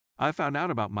I found out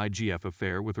about my GF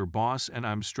affair with her boss and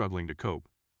I'm struggling to cope.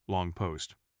 Long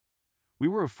post. We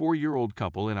were a 4-year-old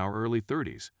couple in our early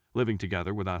 30s, living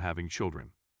together without having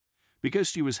children. Because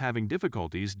she was having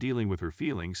difficulties dealing with her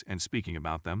feelings and speaking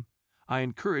about them, I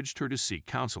encouraged her to seek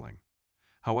counseling.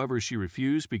 However, she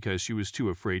refused because she was too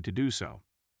afraid to do so.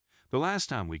 The last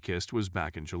time we kissed was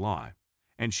back in July,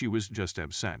 and she was just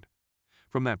absent.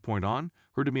 From that point on,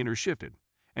 her demeanor shifted,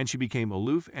 and she became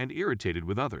aloof and irritated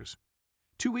with others.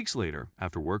 2 weeks later,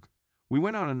 after work, we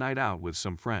went on a night out with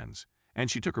some friends,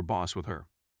 and she took her boss with her.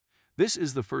 This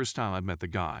is the first time I've met the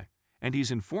guy, and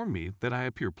he's informed me that I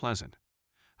appear pleasant.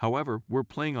 However, we're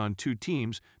playing on 2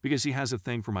 teams because he has a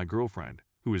thing for my girlfriend,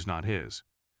 who is not his.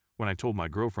 When I told my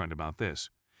girlfriend about this,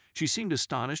 she seemed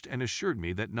astonished and assured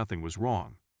me that nothing was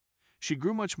wrong. She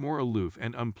grew much more aloof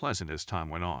and unpleasant as time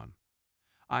went on.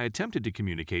 I attempted to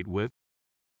communicate with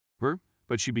her,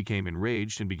 but she became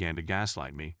enraged and began to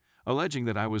gaslight me, alleging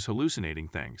that I was hallucinating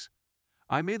things.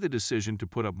 I made the decision to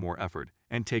put up more effort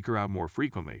and take her out more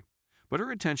frequently, but her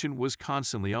attention was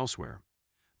constantly elsewhere.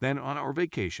 Then, on our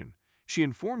vacation, she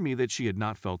informed me that she had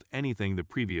not felt anything the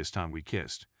previous time we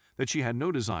kissed, that she had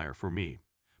no desire for me,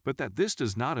 but that this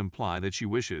does not imply that she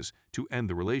wishes to end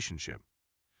the relationship.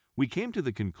 We came to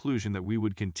the conclusion that we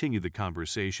would continue the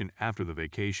conversation after the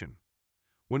vacation.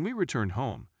 When we returned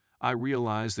home, I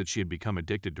realized that she had become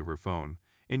addicted to her phone,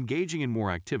 engaging in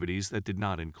more activities that did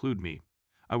not include me.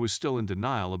 I was still in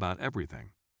denial about everything.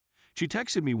 She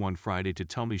texted me one Friday to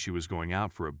tell me she was going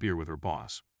out for a beer with her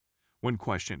boss. When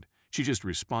questioned, she just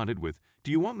responded with,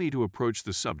 "Do you want me to approach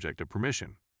the subject of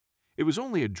permission?" It was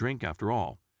only a drink after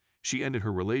all. She ended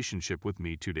her relationship with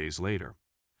me 2 days later.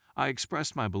 I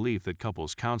expressed my belief that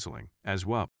couples counseling, as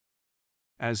well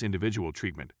as individual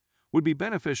treatment, would be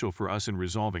beneficial for us in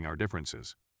resolving our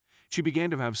differences. She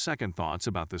began to have second thoughts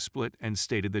about the split and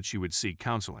stated that she would seek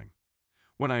counseling.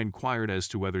 When I inquired as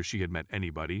to whether she had met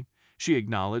anybody, she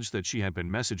acknowledged that she had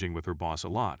been messaging with her boss a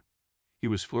lot. He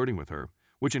was flirting with her,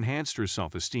 which enhanced her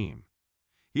self-esteem.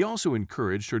 He also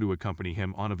encouraged her to accompany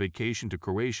him on a vacation to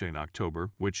Croatia in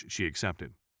October, which she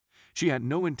accepted. She had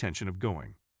no intention of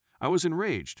going. I was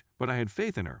enraged, but I had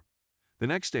faith in her. The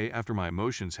next day, after my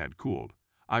emotions had cooled,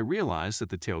 I realized that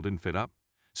the tale didn't fit up,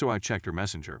 so I checked her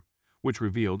messenger, which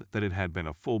revealed that it had been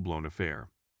a full-blown affair.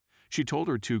 She told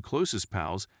her 2 closest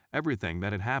pals everything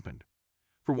that had happened.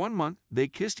 For 1 month, they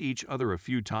kissed each other a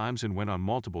few times and went on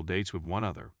multiple dates with one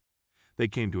other. They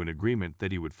came to an agreement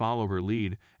that he would follow her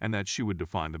lead and that she would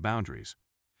define the boundaries.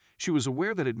 She was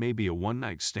aware that it may be a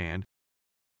one-night stand,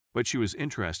 but she was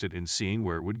interested in seeing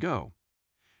where it would go.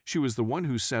 She was the one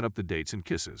who set up the dates and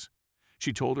kisses.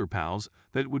 She told her pals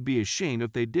that it would be a shame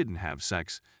if they didn't have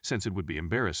sex, since it would be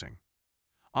embarrassing.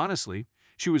 Honestly,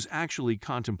 she was actually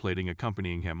contemplating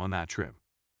accompanying him on that trip.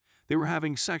 They were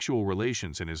having sexual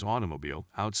relations in his automobile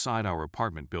outside our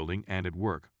apartment building and at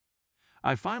work.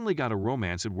 "I finally got a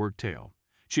romance at work tale,"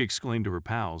 she exclaimed to her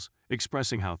pals,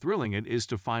 expressing how thrilling it is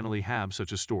to finally have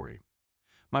such a story.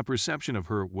 My perception of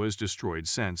her was destroyed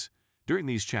since, during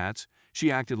these chats,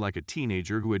 she acted like a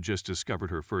teenager who had just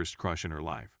discovered her first crush in her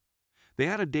life. They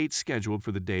had a date scheduled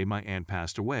for the day my aunt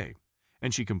passed away,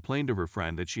 and she complained to her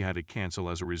friend that she had to cancel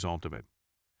as a result of it.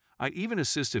 I even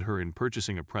assisted her in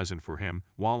purchasing a present for him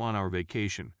while on our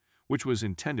vacation, which was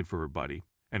intended for her buddy,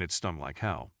 and it stung like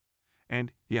hell.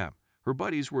 And, yeah, her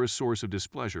buddies were a source of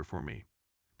displeasure for me.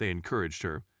 They encouraged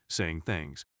her, saying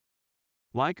things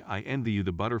like, "I envy you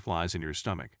the butterflies in your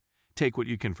stomach, take what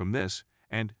you can from this,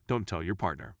 and don't tell your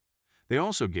partner." They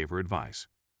also gave her advice.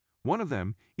 One of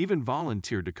them even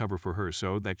volunteered to cover for her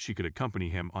so that she could accompany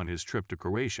him on his trip to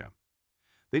Croatia.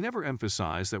 They never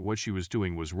emphasized that what she was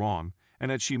doing was wrong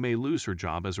and that she may lose her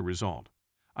job as a result.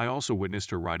 I also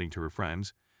witnessed her writing to her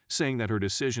friends, saying that her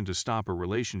decision to stop her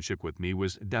relationship with me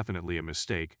was definitely a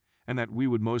mistake and that we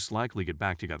would most likely get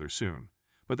back together soon,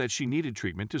 but that she needed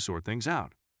treatment to sort things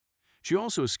out. She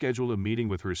also scheduled a meeting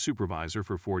with her supervisor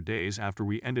for 4 days after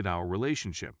we ended our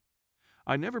relationship.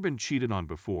 I'd never been cheated on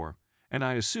before, and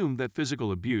I assumed that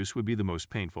physical abuse would be the most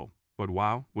painful, but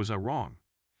wow, was I wrong.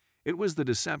 It was the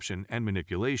deception and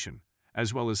manipulation,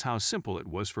 as well as how simple it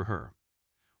was for her.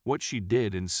 What she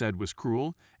did and said was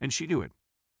cruel, and she knew it.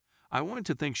 I wanted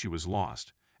to think she was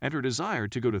lost, and her desire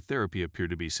to go to therapy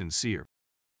appeared to be sincere.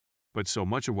 But so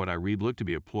much of what I read looked to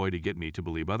be a ploy to get me to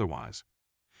believe otherwise.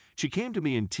 She came to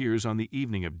me in tears on the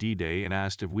evening of D-Day and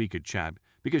asked if we could chat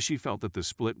because she felt that the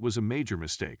split was a major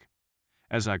mistake.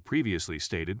 As I previously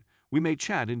stated, we may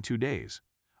chat in 2 days.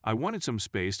 I wanted some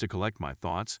space to collect my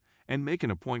thoughts and make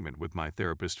an appointment with my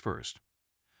therapist first.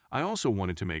 I also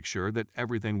wanted to make sure that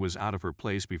everything was out of her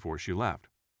place before she left.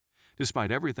 Despite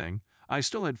everything, I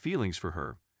still had feelings for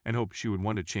her, and hoped she would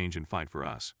want to change and fight for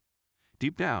us.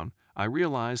 Deep down, I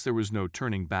realized there was no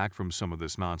turning back from some of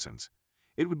this nonsense.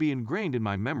 It would be ingrained in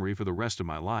my memory for the rest of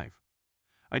my life.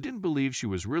 I didn't believe she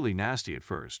was really nasty at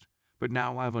first, but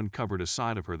now I've uncovered a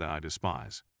side of her that I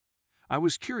despise. I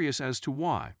was curious as to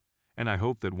why, and I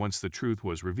hoped that once the truth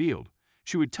was revealed,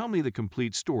 she would tell me the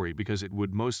complete story because it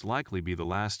would most likely be the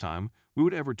last time we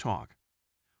would ever talk.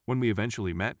 When we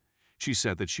eventually met, she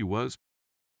said that she was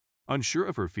unsure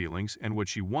of her feelings and what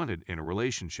she wanted in a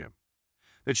relationship,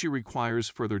 that she requires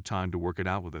further time to work it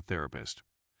out with a therapist.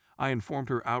 I informed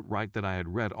her outright that I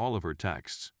had read all of her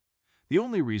texts. The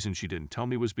only reason she didn't tell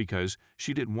me was because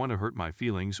she didn't want to hurt my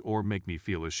feelings or make me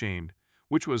feel ashamed,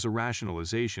 which was a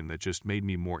rationalization that just made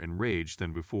me more enraged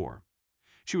than before.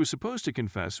 She was supposed to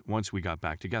confess once we got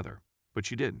back together, but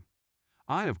she didn't.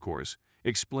 I, of course,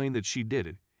 explained that she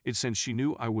did it since she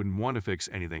knew I wouldn't want to fix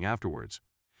anything afterwards.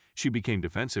 She became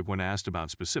defensive when asked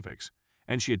about specifics,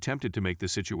 and she attempted to make the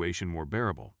situation more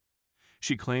bearable.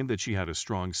 She claimed that she had a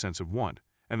strong sense of want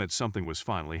and that something was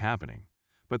finally happening,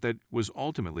 but that was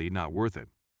ultimately not worth it.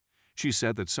 She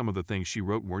said that some of the things she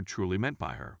wrote weren't truly meant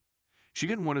by her. She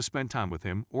didn't want to spend time with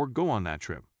him or go on that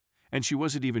trip, and she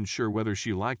wasn't even sure whether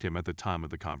she liked him at the time of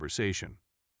the conversation.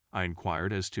 I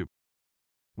inquired as to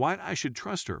why I should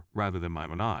trust her rather than my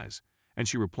own eyes, and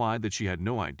she replied that she had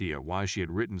no idea why she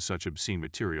had written such obscene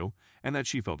material and that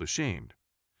she felt ashamed.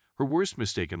 Her worst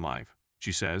mistake in life,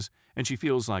 she says, and she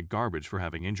feels like garbage for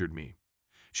having injured me.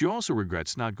 She also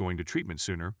regrets not going to treatment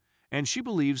sooner, and she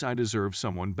believes I deserve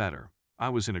someone better. I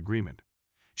was in agreement.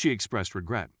 She expressed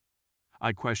regret.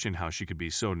 I questioned how she could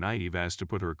be so naive as to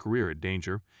put her career at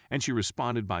danger, and she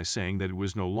responded by saying that it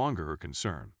was no longer her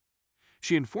concern.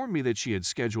 She informed me that she had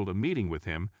scheduled a meeting with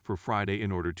him for Friday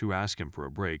in order to ask him for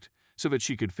a break so that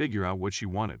she could figure out what she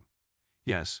wanted.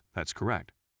 Yes, that's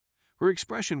correct. Her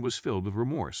expression was filled with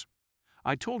remorse.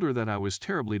 I told her that I was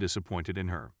terribly disappointed in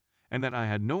her, and that I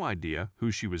had no idea who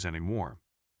she was anymore.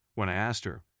 When I asked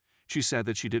her, she said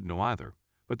that she didn't know either,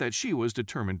 but that she was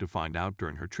determined to find out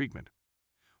during her treatment.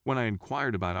 When I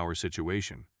inquired about our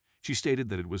situation, she stated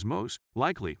that it was most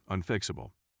likely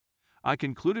unfixable. I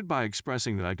concluded by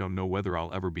expressing that I don't know whether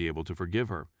I'll ever be able to forgive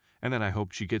her, and that I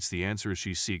hope she gets the answers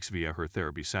she seeks via her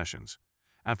therapy sessions.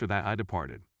 After that, I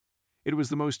departed. It was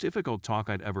the most difficult talk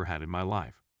I'd ever had in my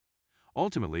life.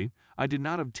 Ultimately, I did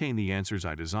not obtain the answers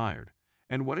I desired,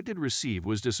 and what I did receive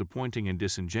was disappointing and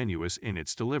disingenuous in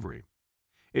its delivery.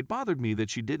 It bothered me that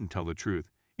she didn't tell the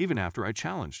truth, even after I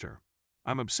challenged her.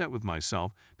 I'm upset with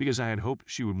myself because I had hoped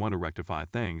she would want to rectify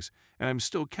things, and I'm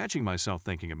still catching myself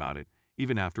thinking about it,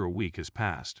 even after a week has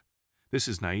passed. This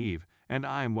is naive, and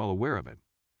I am well aware of it.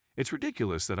 It's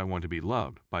ridiculous that I want to be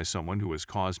loved by someone who has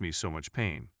caused me so much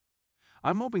pain.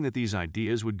 I'm hoping that these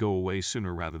ideas would go away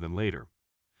sooner rather than later.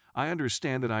 I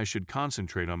understand that I should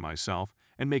concentrate on myself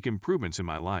and make improvements in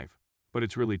my life, but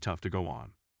it's really tough to go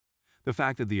on. The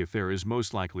fact that the affair is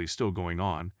most likely still going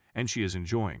on, and she is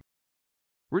enjoying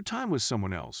her time with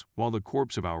someone else, while the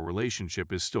corpse of our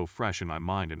relationship is still fresh in my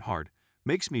mind and heart,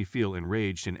 makes me feel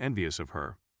enraged and envious of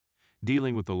her.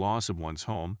 Dealing with the loss of one's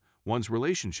home, one's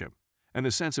relationship, and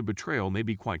the sense of betrayal may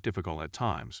be quite difficult at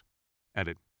times.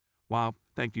 Edit. Wow,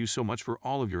 thank you so much for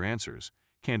all of your answers,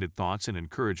 candid thoughts, and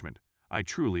encouragement. I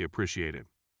truly appreciate it.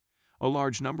 A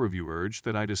large number of you urged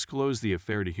that I disclose the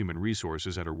affair to human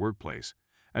resources at her workplace,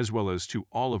 as well as to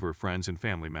all of her friends and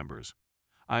family members.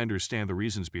 I understand the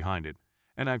reasons behind it,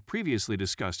 and I've previously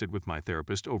discussed it with my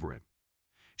therapist over it.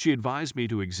 She advised me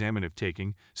to examine if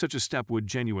taking such a step would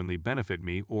genuinely benefit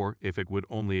me or if it would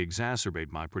only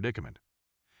exacerbate my predicament.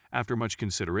 After much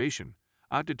consideration,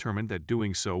 I've determined that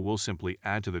doing so will simply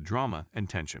add to the drama and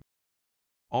tension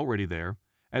already there,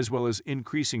 as well as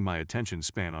increasing my attention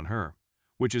span on her,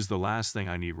 which is the last thing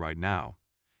I need right now.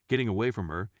 Getting away from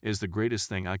her is the greatest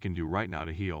thing I can do right now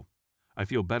to heal. I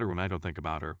feel better when I don't think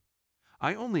about her.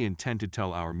 I only intend to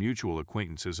tell our mutual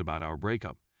acquaintances about our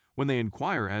breakup when they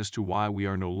inquire as to why we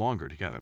are no longer together.